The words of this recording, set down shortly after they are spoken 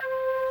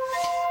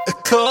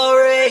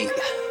Corey,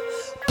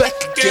 back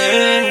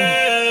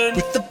again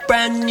with a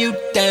brand new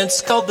dance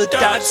called the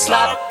dad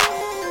slap.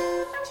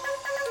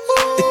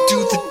 Do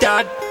the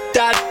dad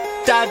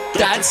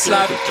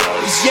slap.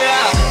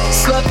 Yeah,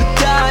 slap a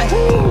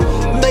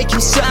dad, make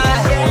him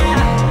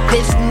sad.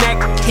 His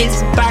neck,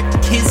 his back,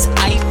 his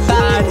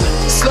iPad.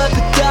 Slap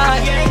a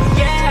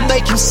dad,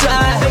 make him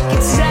sad.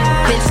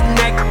 His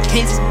neck,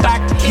 his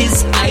back,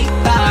 his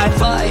iPad.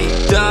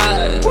 Fight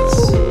dads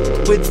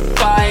with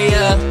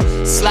fire.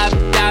 Slap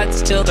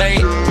dads till they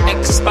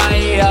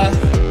expire.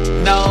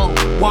 No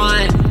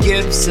one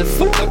gives a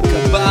fuck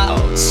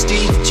about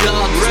Steve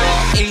Jobs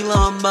or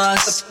Elon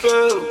Musk.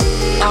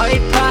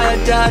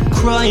 iPad dad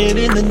crying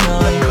in the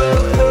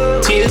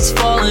night, tears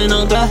falling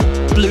on the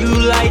blue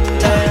light.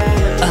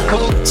 I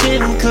hope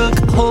Tim Cook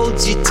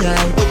holds you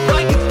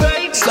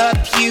tight.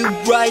 Slap you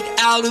right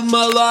out of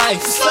my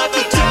life. Slap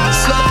a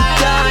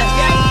dad,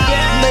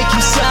 make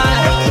you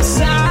sad.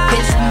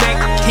 His neck,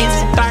 his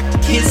back,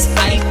 his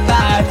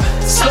iPad.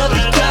 Slap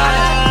a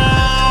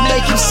dad,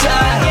 make you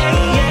sad.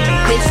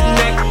 His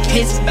neck,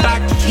 his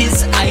back,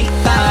 his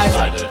iPad.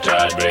 Find a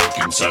dad, make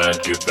him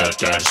sad. Give that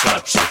dad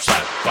slap, slap,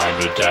 slap.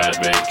 Find a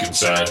dad, make him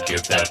sad.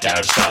 Give that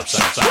dad slap,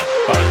 slap, slap.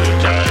 Find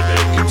a dad,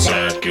 make him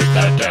sad. Give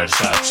that dad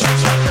slap, slap,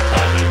 slap.